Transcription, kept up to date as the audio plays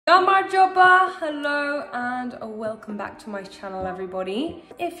Hello and welcome back to my channel, everybody.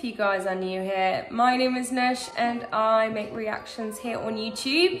 If you guys are new here, my name is Noosh and I make reactions here on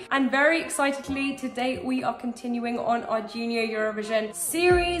YouTube. And very excitedly, today we are continuing on our Junior Eurovision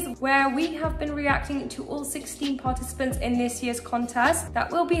series where we have been reacting to all 16 participants in this year's contest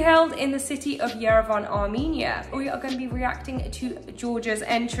that will be held in the city of Yerevan, Armenia. We are going to be reacting to Georgia's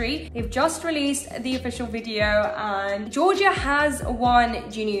entry. They've just released the official video and Georgia has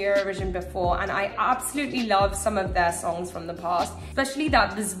won Junior Eurovision before, and I absolutely love some of their songs from the past, especially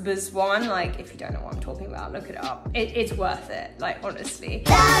that Buzz Buzz one. Like, if you don't know what I'm talking about, look it up. It's worth it, like, honestly.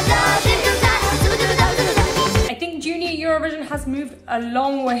 I think Junior Eurovision has moved a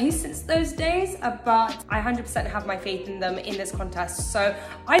long way since those days, but I 100% have my faith in them in this contest. So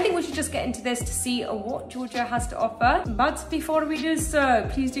I think we should just get into this to see what Georgia has to offer. But before we do so,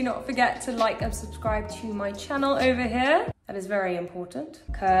 please do not forget to like and subscribe to my channel over here. That is very important.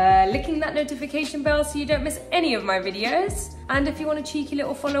 Clicking that notification bell so you don't miss any of my videos. And if you want a cheeky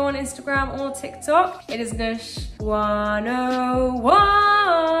little follow on Instagram or TikTok, it is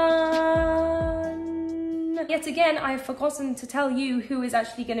Noosh101. Yet again, I've forgotten to tell you who is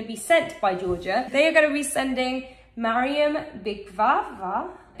actually going to be sent by Georgia. They are going to be sending MARIAM BIGVAVA.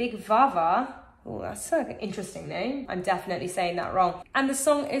 Oh, that's an interesting name. I'm definitely saying that wrong. And the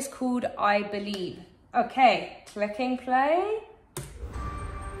song is called I Believe. Okay, clicking play.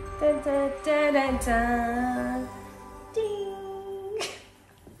 Dun, dun, dun, dun, dun. Ding.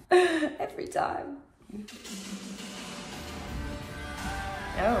 Every time.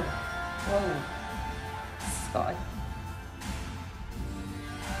 Oh, whoa. Spot.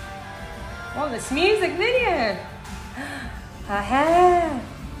 Oh, this music video. Her hair.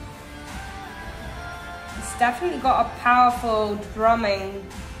 It's definitely got a powerful drumming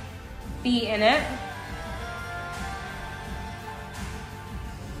beat in it.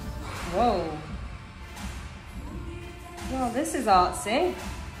 Whoa. Well, this is artsy.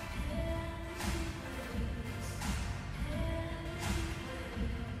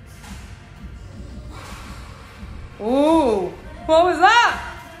 Ooh, what was that?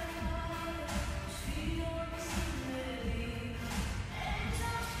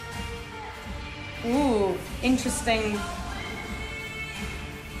 Ooh, interesting.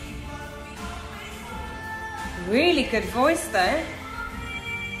 Really good voice though.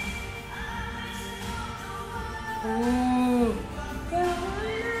 Ooh.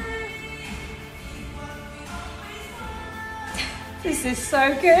 This is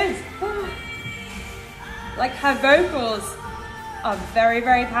so good. Like, her vocals are very,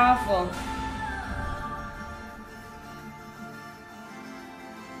 very powerful.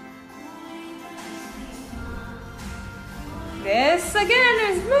 This again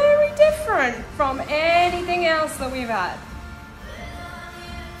is very different from anything else that we've had.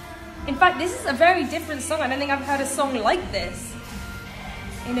 In fact, this is a very different song. I don't think I've heard a song like this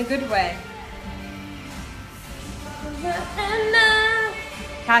in a good way.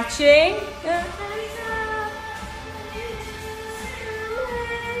 Catching.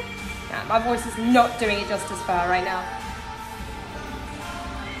 Yeah, my voice is not doing it justice for her right now.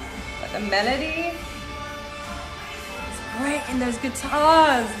 But the melody is great in those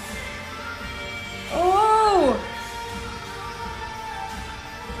guitars. Oh!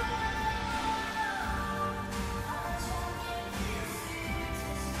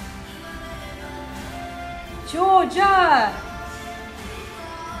 Georgia!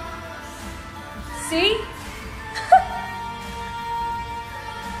 See?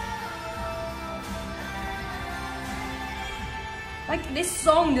 Like, this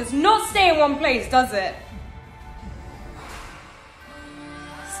song does not stay in one place, does it?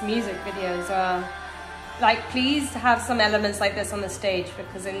 These music videos are, like, please have some elements like this on the stage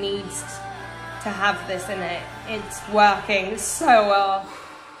because it needs to have this in it. It's working so well.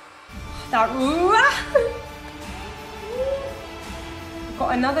 That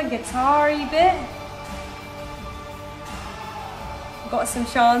got another guitar-y bit. Got some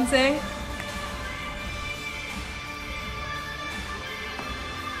chanting.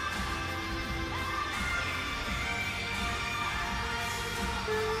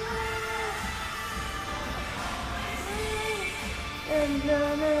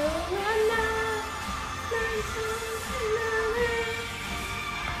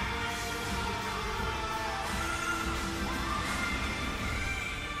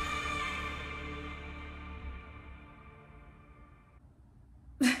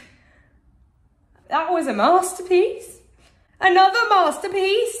 That was a masterpiece. Another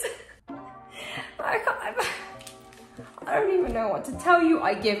masterpiece. I don't even know what to tell you.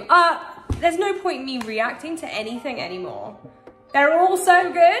 I give up. There's no point in me reacting to anything anymore. They're all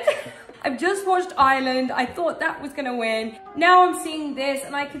so good. I've just watched Ireland. I thought that was gonna win. Now I'm seeing this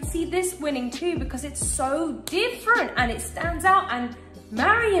and I could see this winning too because it's so different and it stands out, and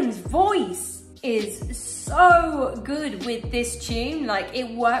MARIAM's voice is so good with this tune. Like, it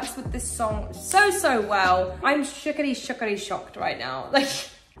works with this song so well. I'm shookity shocked right now. Like,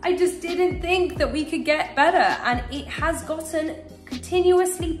 I just didn't think that we could get better, and it has gotten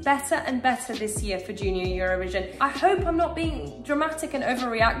continuously better and better this year for Junior Eurovision. I hope I'm not being dramatic and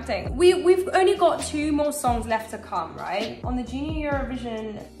overreacting. We've only got 2 more songs left to come, right? On the Junior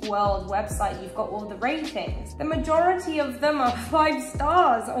Eurovision World website, you've got all the ratings. The majority of them are 5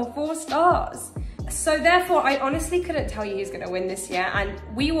 stars or 4 stars. So therefore, I honestly couldn't tell you who's gonna win this year, and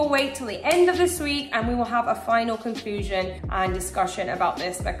we will wait till the end of this week and we will have a final conclusion and discussion about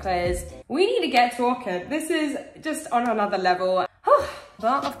this because we need to get talking. This is just on another level.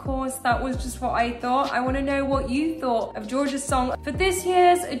 But of course, that was just what I thought. I want to know what you thought of Georgia's song for this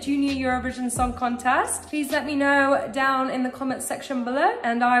year's Junior Eurovision Song Contest. Please let me know down in the comment section below,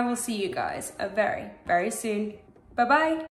 and I will see you guys very soon. Bye bye.